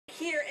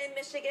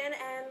Michigan,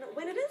 and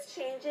when it is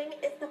changing,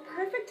 it's the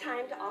perfect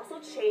time to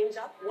also change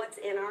up what's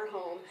in our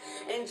home.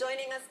 And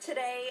joining us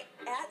today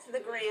at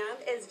the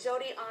Grand is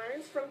Chudy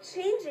from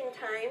Changing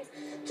Times.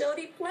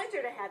 Chudy,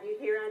 pleasure to have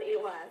you here on Eat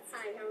West.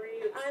 Hi, how are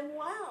you? I'm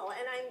well,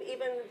 and I'm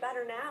even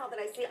better now that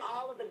I see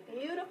all of the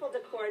beautiful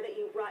decor that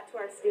you brought to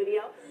our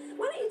studio.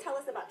 Why don't you tell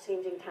us about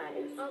Changing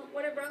Times?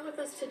 What I brought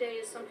with us today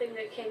is something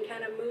that can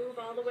kind of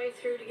move all the way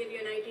through to give you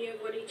an idea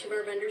of what each of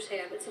our vendors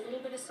have. It's a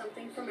little bit of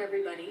something from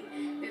everybody.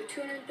 We have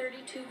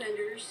 232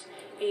 vendors,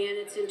 and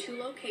it's in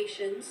 2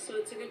 locations, so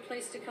it's a good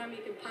place to come.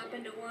 You can pop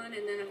into one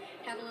and then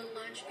have a little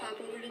lunch, pop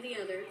over to the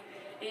other.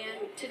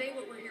 And today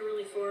what we're here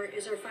really for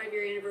is our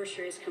 5-year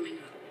anniversary is coming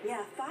up.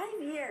 Yeah,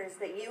 5 years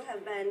that you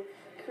have been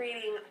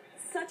creating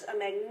such a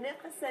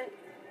magnificent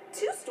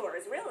 2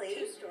 stores, really.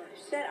 2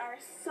 stores. That are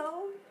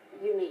so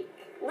unique.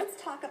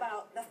 Let's talk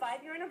about the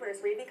 5-year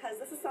anniversary because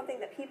this is something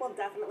that people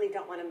definitely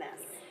don't want to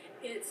miss.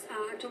 It's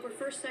October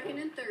 1st,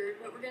 2nd, and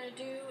 3rd. What we're going to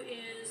do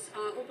is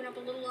open up a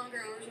little longer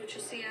hours, which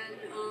you'll see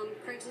on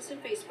Craigslist and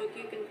Facebook.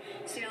 You can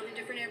see all the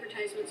different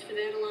advertisements for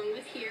that along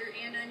with here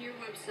and on your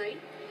website.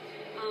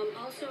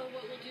 Also,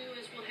 what we'll do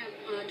is we'll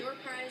have door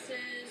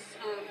prizes,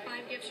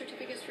 5 gift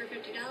certificates for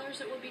 $50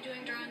 that we'll be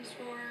doing drawings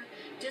for,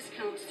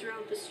 discounts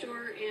throughout the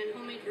store, and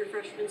homemade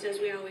refreshments as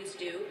we always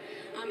do.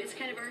 It's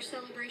kind of our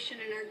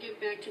celebration and our give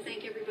back to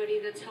thank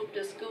everybody that's helped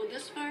us go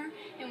this far,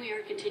 and we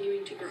are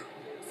continuing to grow.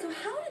 So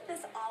how did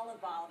this all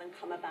evolve and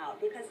come about?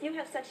 Because you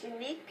have such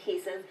unique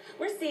pieces.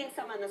 We're seeing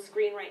some on the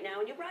screen right now,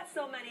 and you brought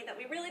so many that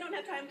we really don't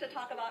have time to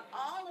talk about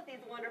all of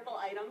these wonderful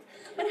items.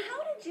 But how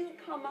did you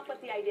come up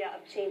with the idea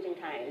of Changing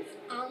Times?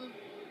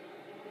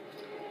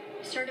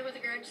 Started with a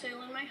garage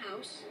sale in my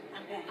house.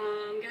 Okay.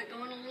 Got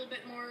going a little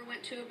bit more,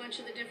 went to a bunch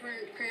of the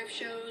different craft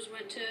shows,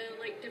 went to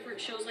like different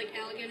shows like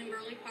Allegan and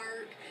Burley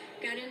Park,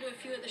 got into a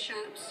few of the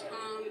shops,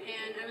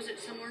 and I was at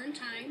Somewhere in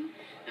Time.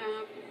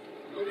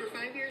 Over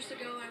 5 years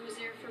ago, I was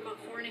there for about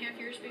 4.5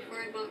 years before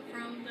I bought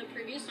from the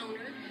previous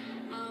owner,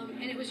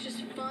 and it was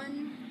just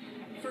fun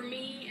for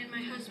me and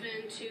my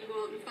husband to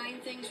go out and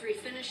find things,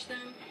 refinish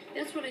them.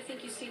 That's what I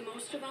think you see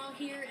most of all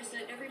here is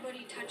that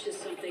everybody touches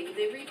something.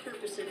 They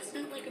repurpose it. It's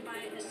not like a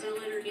buy it and sell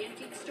it or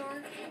antique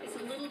store. It's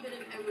a little bit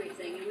of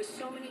everything. And with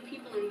so many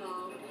people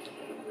involved,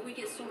 we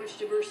get so much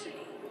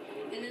diversity.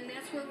 And then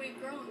that's where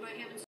we've grown by having